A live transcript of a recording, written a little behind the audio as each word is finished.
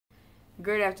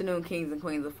Good afternoon, kings and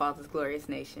queens of Father's glorious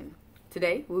nation.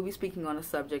 Today, we'll be speaking on the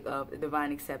subject of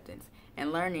divine acceptance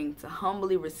and learning to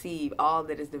humbly receive all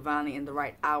that is divinely in the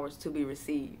right hours to be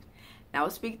received. Now,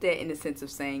 I'll speak that in the sense of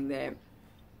saying that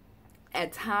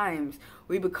at times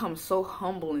we become so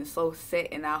humble and so set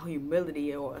in our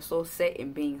humility, or so set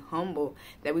in being humble,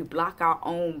 that we block our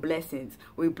own blessings.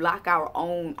 We block our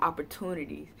own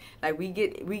opportunities. Like we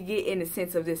get in a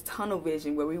sense of this tunnel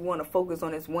vision where we want to focus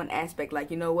on this one aspect.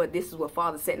 Like, you know what, this is what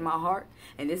Father set in my heart,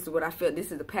 and this is what I feel.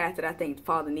 This is the path that I think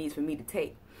Father needs for me to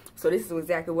take. So this is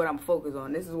exactly what I'm focused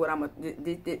on. This is what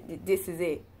this is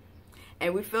it.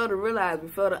 And we fail to realize, we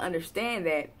fail to understand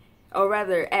that. Or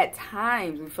rather, at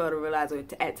times we fail to realize, or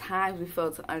at times we fail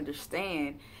to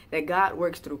understand that God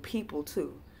works through people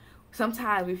too.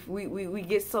 Sometimes we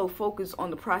get so focused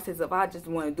on the process of, I just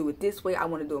want to do it this way, I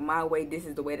want to do it my way, this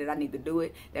is the way that I need to do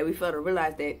it, that we fail to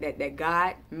realize that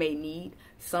God may need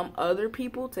some other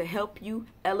people to help you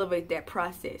elevate that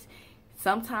process.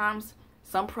 Sometimes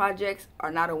some projects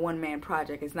are not a one-man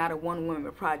project. It's not a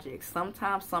one-woman project.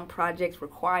 Sometimes some projects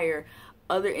require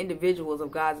other individuals of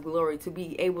God's glory to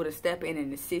be able to step in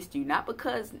and assist you.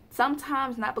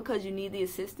 Sometimes not because you need the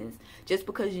assistance, just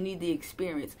because you need the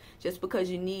experience, just because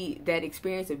you need that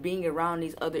experience of being around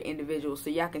these other individuals, so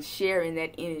y'all can share in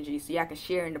that energy, so y'all can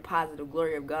share in the positive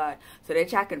glory of God, so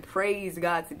that y'all can praise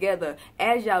God together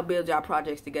as y'all build y'all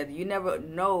projects together. You never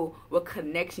know what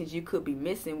connections you could be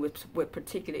missing with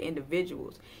particular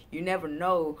individuals. You never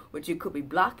know what you could be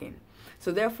blocking.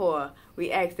 So therefore,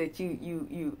 we ask that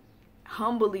you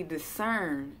humbly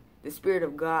discern the Spirit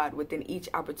of God within each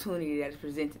opportunity that is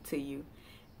presented to you.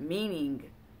 Meaning,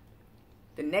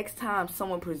 the next time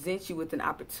someone presents you with an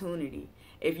opportunity,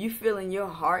 if you feel in your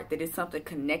heart that it's something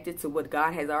connected to what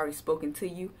God has already spoken to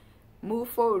you, move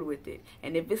forward with it.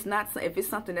 And if it's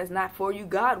something that's not for you,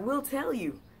 God will tell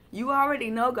you. You already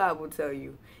know God will tell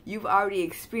you. You've already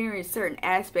experienced certain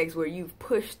aspects where you've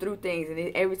pushed through things,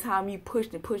 and every time you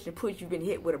pushed and pushed and pushed, you've been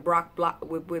hit with a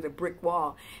brick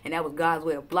wall, and that was God's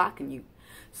way of blocking you.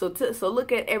 So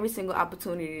look at every single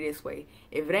opportunity this way.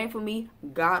 If it ain't for me,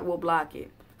 God will block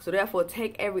it. So therefore,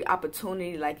 take every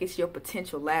opportunity like it's your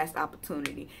potential last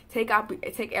opportunity. Take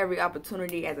every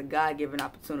opportunity as a God-given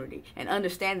opportunity, and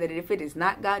understand that if it is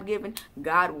not God-given,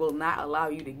 God will not allow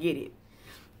you to get it.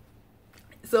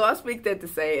 So I'll speak that to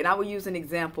say, and I will use an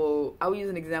example.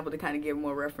 To kind of give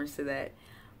more reference to that.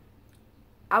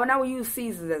 I will use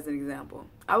seasons as an example.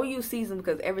 I will use seasons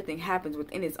because everything happens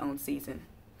within its own season.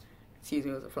 Excuse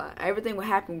me, it was a fly. Everything will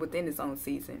happen within its own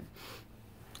season.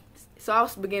 So I'll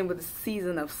begin with the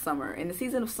season of summer. In the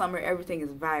season of summer, everything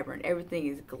is vibrant. Everything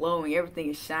is glowing. Everything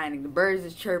is shining. The birds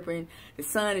is chirping. The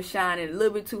sun is shining. A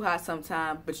little bit too hot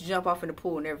sometimes, but you jump off in the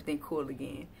pool and everything cool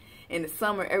again. In the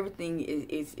summer, everything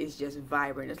is just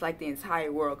vibrant. It's like the entire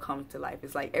world comes to life.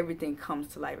 It's like everything comes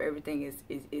to life. Everything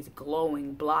is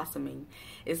glowing, blossoming.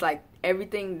 It's like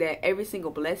every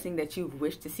single blessing that you've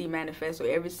wished to see manifest, or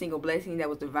every single blessing that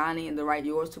was divinely in the right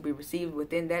yours to be received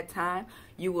within that time,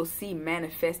 you will see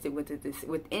manifested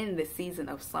within the season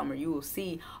of summer. You will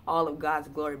see all of God's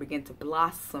glory begin to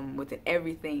blossom within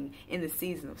everything in the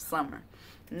season of summer.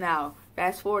 Now,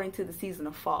 fast forwarding to the season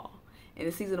of fall. In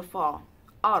the season of fall,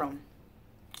 autumn,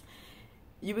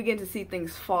 you begin to see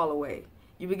things fall away.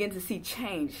 You begin to see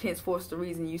change. Henceforth, the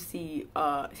reason you see,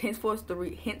 henceforth the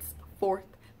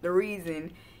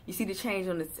reason you see the change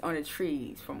on the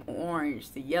trees, from orange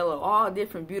to yellow, all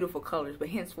different beautiful colors. But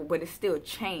it's still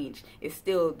change. It's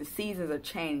still, the seasons are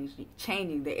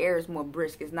changing. The air is more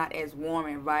brisk. It's not as warm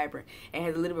and vibrant. It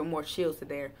has a little bit more chill to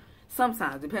there.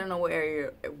 Sometimes, depending on what area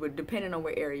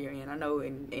you're in. I know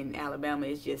in Alabama,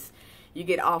 it's just, you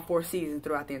get all 4 seasons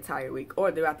throughout the entire week,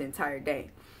 or throughout the entire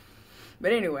day.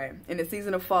 But anyway, in the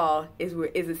season of fall is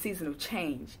a season of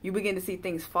change. You begin to see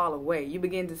things fall away. You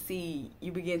begin to see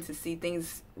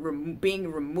things being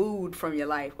removed from your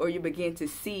life, or you begin to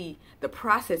see the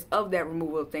process of that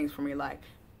removal of things from your life.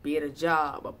 Be it a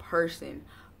job, a person,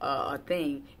 a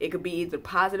thing. It could be either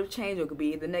positive change, or it could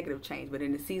be either negative change. But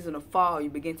in the season of fall, you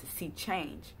begin to see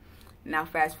change. Now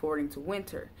fast forwarding to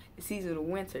winter. The season of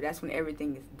winter, that's when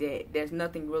everything is dead. There's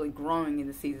nothing really growing in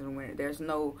the season of winter. There's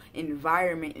no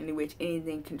environment in which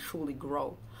anything can truly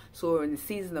grow. So in the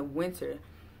season of winter,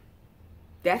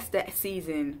 that's that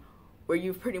season where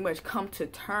you've pretty much come to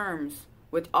terms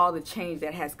with all the change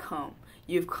that has come.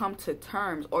 You've come to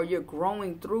terms, or you're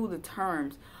growing through the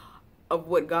terms of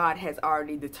what God has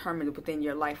already determined within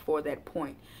your life for that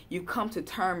point. You've come to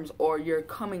terms, or you're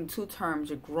coming to terms,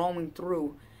 you're growing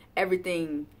through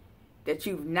everything that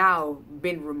you've now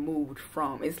been removed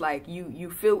from. It's like you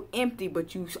feel empty,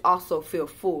 but you also feel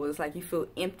full. It's like you feel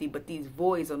empty, but these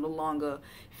voids are no longer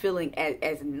feeling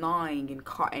as gnawing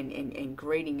and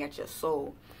grating at your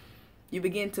soul. You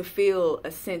begin to feel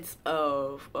a sense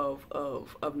of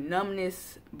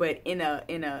numbness, but in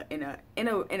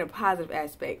a positive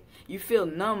aspect. You feel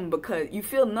numb because you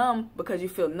feel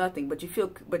nothing, but you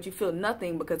feel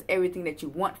nothing because everything that you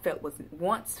once felt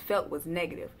was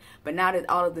negative. But now that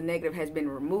all of the negative has been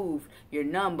removed, you're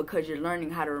numb because you're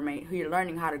learning how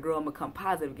to grow and become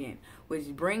positive again, which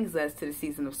brings us to the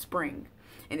season of spring.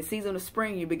 In the season of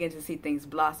spring, you begin to see things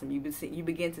blossom. You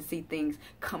begin to see things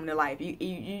come to life.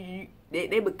 You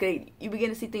begin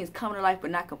to see things come to life,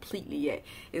 but not completely yet.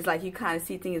 It's like you kind of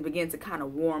see things begin to kind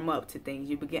of warm up to things.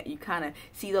 You kind of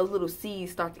see those little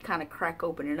seeds start to kind of crack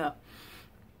open and up.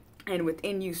 And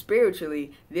within you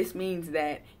spiritually, this means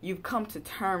that you've come to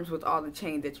terms with all the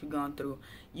change that you've gone through.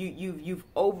 You've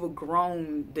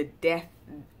overgrown the death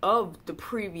of the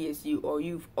previous you, or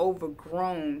you've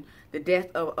overgrown the death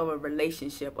of a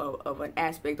relationship, of an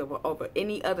aspect of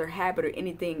any other habit or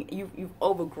anything. You've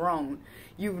overgrown.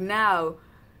 You've now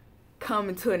come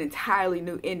into an entirely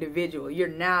new individual. You're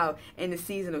now in the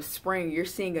season of spring. You're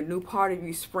seeing a new part of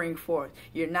you spring forth.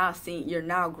 You're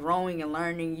now growing and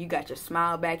learning. You got your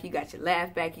smile back. You got your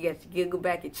laugh back. You got your giggle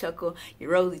back, your chuckle,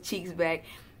 your rosy cheeks back.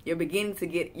 You're beginning to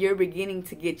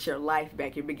get your life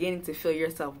back. You're beginning to feel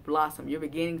yourself blossom. You're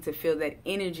beginning to feel that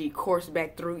energy course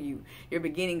back through you. You're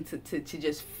beginning to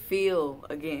just feel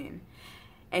again.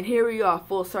 And here we are,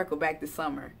 full circle back to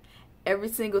summer. Every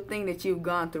single thing that you've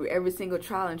gone through, every single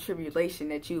trial and tribulation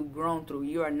that you've grown through,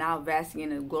 you are now basking in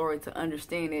the glory to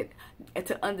understand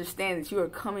that you are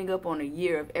coming up on a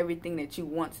year of everything that you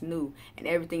once knew and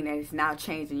everything that is now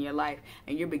changed in your life.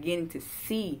 And you're beginning to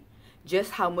see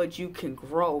just how much you can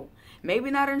grow.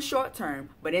 Maybe not in the short term,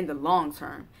 but in the long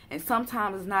term. And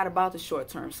sometimes it's not about the short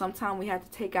term. Sometimes we have to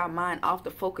take our mind off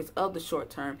the focus of the short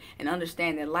term and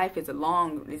understand that life is a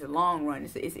long run.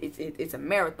 It's a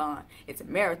marathon. It's a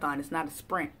marathon. It's not a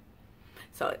sprint.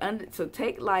 So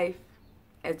take life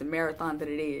as the marathon that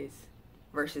it is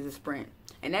versus a sprint.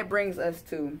 And that brings us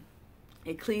to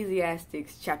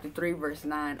Ecclesiastes chapter 3, verse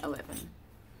 9-11.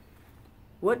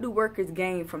 What do workers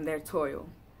gain from their toil?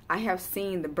 I have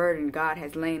seen the burden God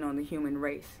has laid on the human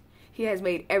race. He has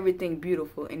made everything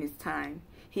beautiful in its time.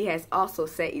 He has also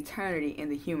set eternity in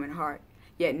the human heart.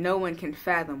 Yet no one can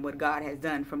fathom what God has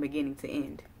done from beginning to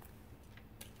end.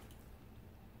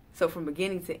 So from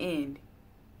beginning to end,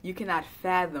 you cannot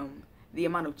fathom the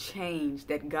amount of change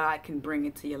that God can bring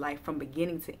into your life. From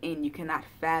beginning to end, you cannot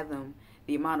fathom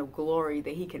the amount of glory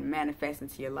that He can manifest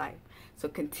into your life. So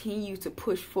continue to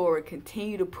push forward.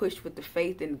 Continue to push with the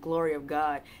faith and glory of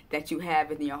God that you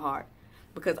have in your heart.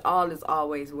 Because all is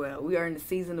always well. We are in the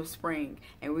season of spring.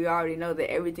 And we already know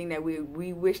that everything that we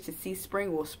wish to see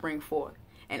spring will spring forth.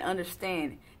 And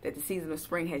understand that the season of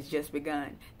spring has just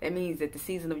begun. That means that the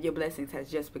season of your blessings has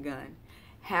just begun.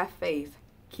 Have faith.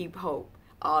 Keep hope.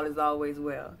 All is always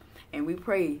well. And we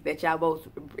pray that y'all both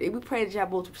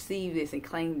receive this and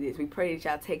claim this. We pray that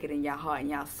y'all take it in your heart and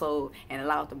your soul and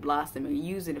allow it to blossom and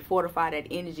use it to fortify that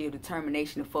energy of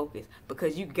determination and focus.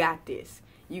 Because you got this.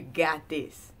 You got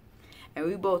this. And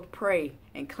we both pray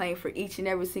and claim for each and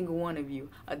every single one of you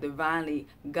a divinely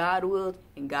God-willed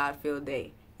and God-filled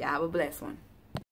day. Y'all have a blessed one.